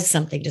has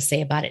something to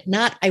say about it.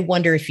 Not, I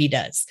wonder if he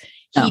does.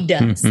 He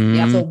does.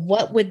 So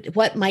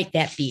what might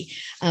that be?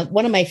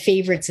 One of my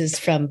favorites is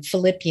from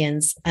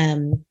Philippians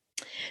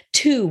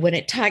 2, when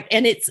it talked,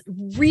 and it's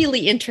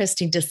really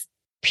interesting to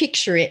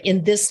picture it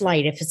in this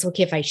light, if it's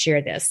okay if I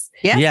share this.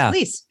 Yes,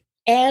 please.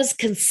 As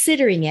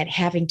considering it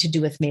having to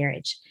do with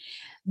marriage.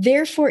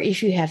 Therefore,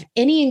 if you have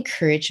any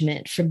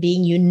encouragement from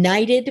being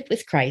united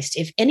with Christ,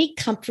 if any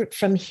comfort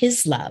from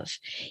his love,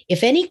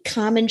 if any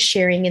common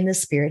sharing in the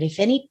Spirit, if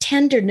any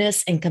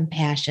tenderness and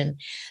compassion,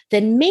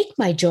 then make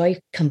my joy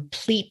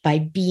complete by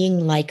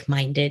being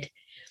like-minded,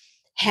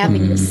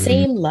 having the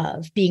same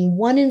love, being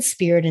one in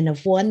spirit and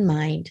of one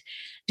mind.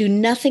 Do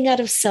nothing out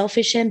of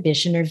selfish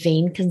ambition or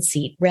vain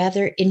conceit.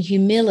 Rather, in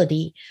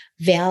humility,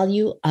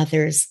 value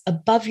others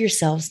above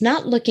yourselves,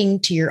 not looking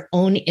to your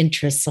own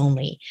interests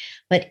only,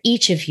 but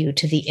each of you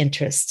to the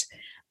interest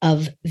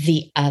of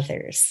the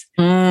others.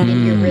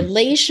 In your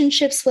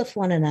relationships with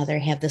one another,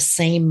 have the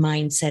same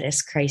mindset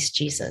as Christ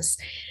Jesus.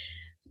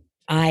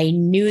 I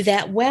knew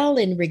that well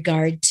in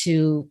regard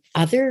to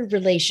other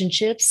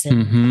relationships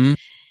and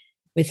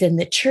within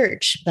the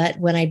church. But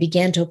when I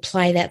began to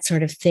apply that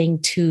sort of thing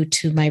to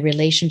my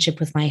relationship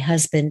with my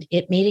husband,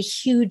 it made a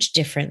huge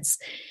difference.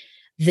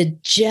 The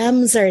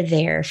gems are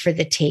there for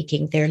the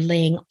taking. They're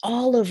laying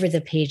all over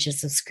the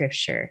pages of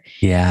scripture.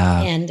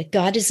 Yeah. And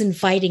God is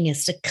inviting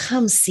us to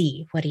come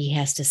see what he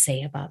has to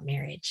say about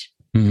marriage.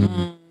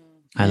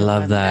 I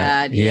love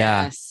that.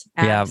 Yeah. Yes,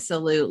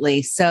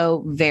 absolutely.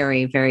 So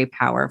very, very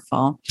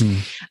powerful.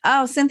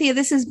 Oh, Cynthia,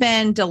 this has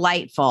been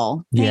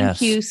delightful.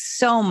 Thank you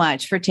so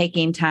much for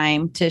taking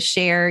time to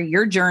share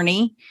your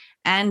journey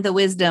and the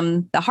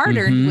wisdom, the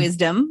hard-earned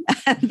wisdom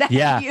that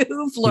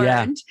you've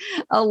learned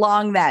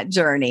along that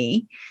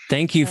journey.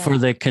 Thank you for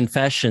the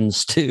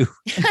confessions too,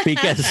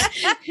 because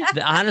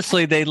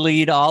honestly, they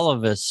lead all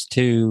of us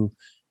to,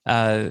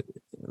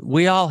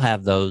 we all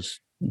have those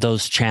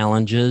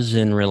challenges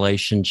in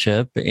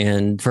relationship.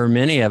 And for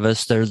many of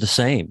us, they're the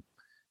same.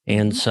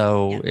 And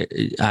so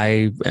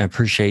I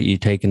appreciate you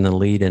taking the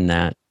lead in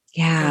that.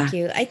 Yeah. Thank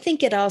you. I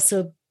think it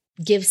also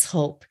gives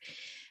hope.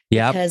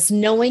 Because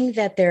knowing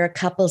that there are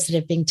couples that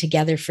have been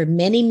together for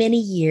many, many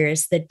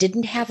years that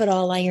didn't have it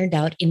all ironed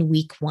out in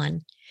week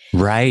one.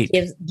 Right.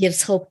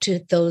 Gives hope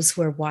to those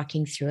who are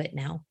walking through it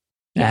now.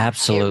 Yeah,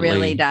 absolutely. It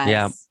really does.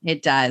 Yeah.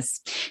 It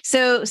does.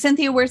 So,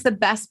 Cynthia, where's the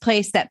best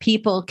place that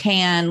people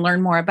can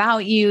learn more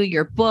about you,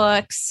 your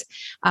books,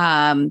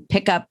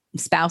 pick up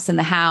Spouse in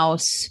the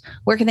House?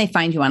 Where can they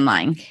find you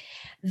online?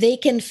 They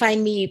can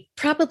find me,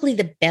 probably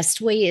the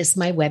best way is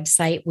my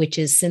website, which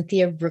is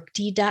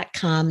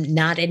cynthiarookti.com.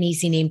 Not an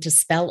easy name to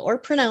spell or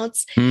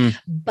pronounce,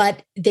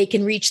 but they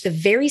can reach the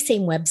very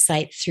same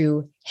website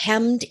through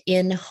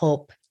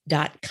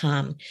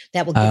hemmedinhope.com.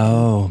 That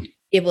will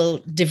it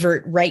will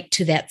divert right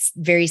to that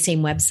very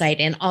same website,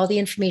 and all the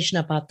information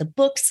about the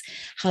books,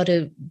 how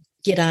to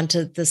get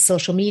onto the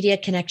social media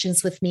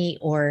connections with me,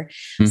 or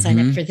sign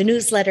up for the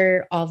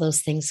newsletter, all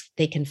those things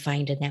they can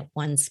find in that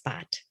one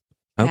spot.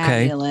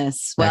 Okay.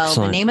 Fabulous. Well,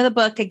 Excellent. The name of the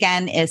book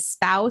again is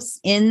Spouse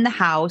in the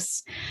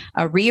House,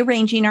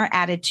 Rearranging Our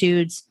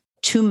Attitudes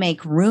to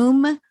Make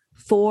Room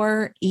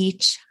for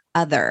Each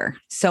Other.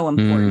 So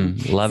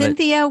important. Love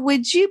Cynthia,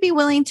 would you be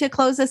willing to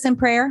close us in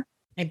prayer?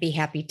 I'd be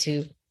happy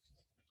to.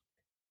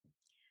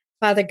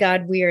 Father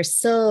God, we are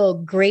so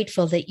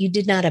grateful that you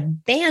did not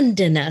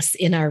abandon us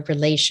in our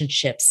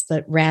relationships,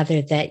 but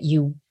rather that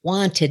you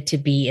wanted to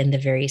be in the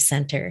very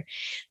center,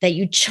 that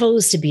you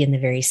chose to be in the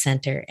very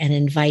center and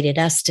invited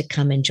us to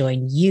come and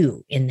join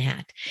you in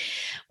that.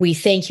 We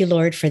thank you,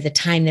 Lord, for the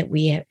time that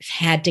we have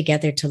had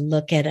together to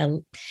look at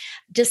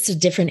just a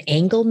different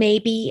angle,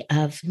 maybe,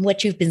 of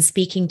what you've been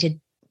speaking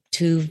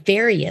to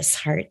various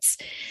hearts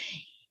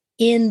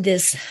in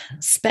this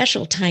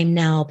special time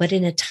now, but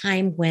in a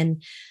time when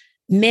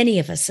many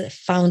of us have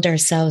found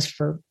ourselves,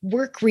 for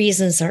work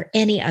reasons or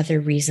any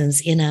other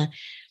reasons, in a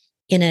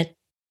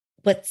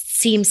what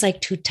seems like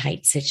too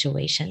tight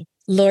situation.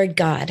 Lord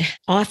God,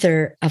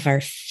 author of our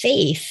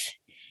faith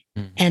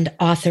and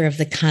author of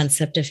the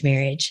concept of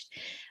marriage,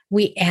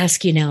 we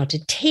ask you now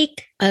to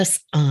take us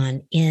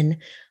on in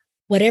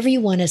whatever you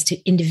want us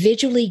to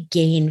individually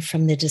gain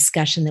from the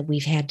discussion that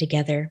we've had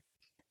together,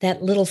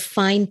 that little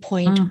fine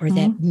point or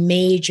that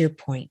major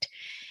point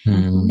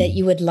that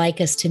you would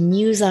like us to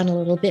muse on a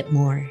little bit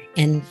more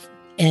and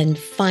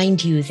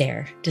find you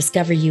there,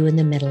 discover you in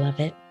the middle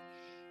of it.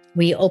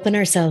 We open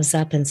ourselves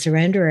up and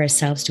surrender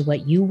ourselves to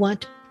what you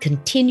want to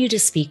continue to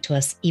speak to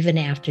us even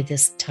after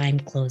this time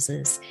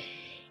closes.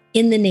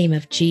 In the name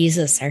of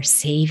Jesus, our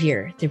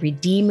Savior, the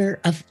Redeemer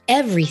of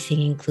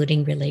everything,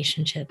 including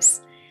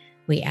relationships,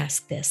 we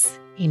ask this.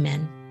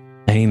 Amen.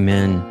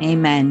 Amen.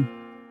 Amen.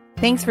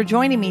 Thanks for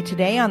joining me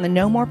today on the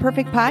No More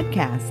Perfect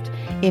podcast.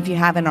 If you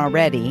haven't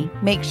already,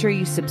 make sure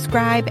you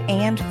subscribe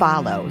and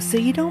follow so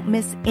you don't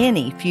miss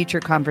any future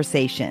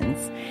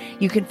conversations.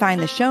 You can find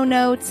the show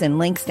notes and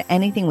links to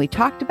anything we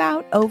talked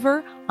about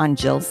over on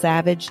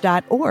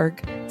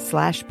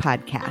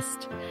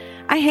jillsavage.org/podcast.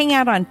 I hang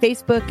out on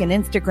Facebook and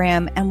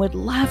Instagram and would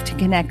love to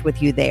connect with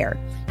you there.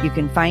 You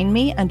can find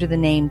me under the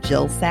name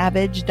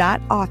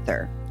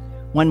jillsavage.author.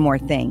 One more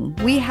thing,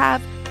 we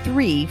have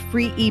 3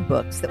 free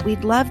ebooks that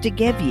we'd love to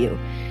give you.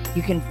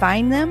 You can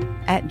find them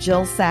at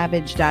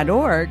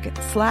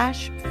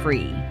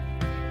jillsavage.org/free.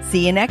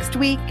 See you next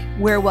week,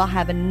 where we'll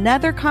have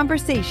another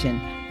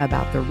conversation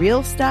about the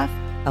real stuff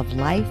of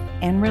life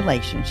and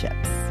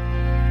relationships.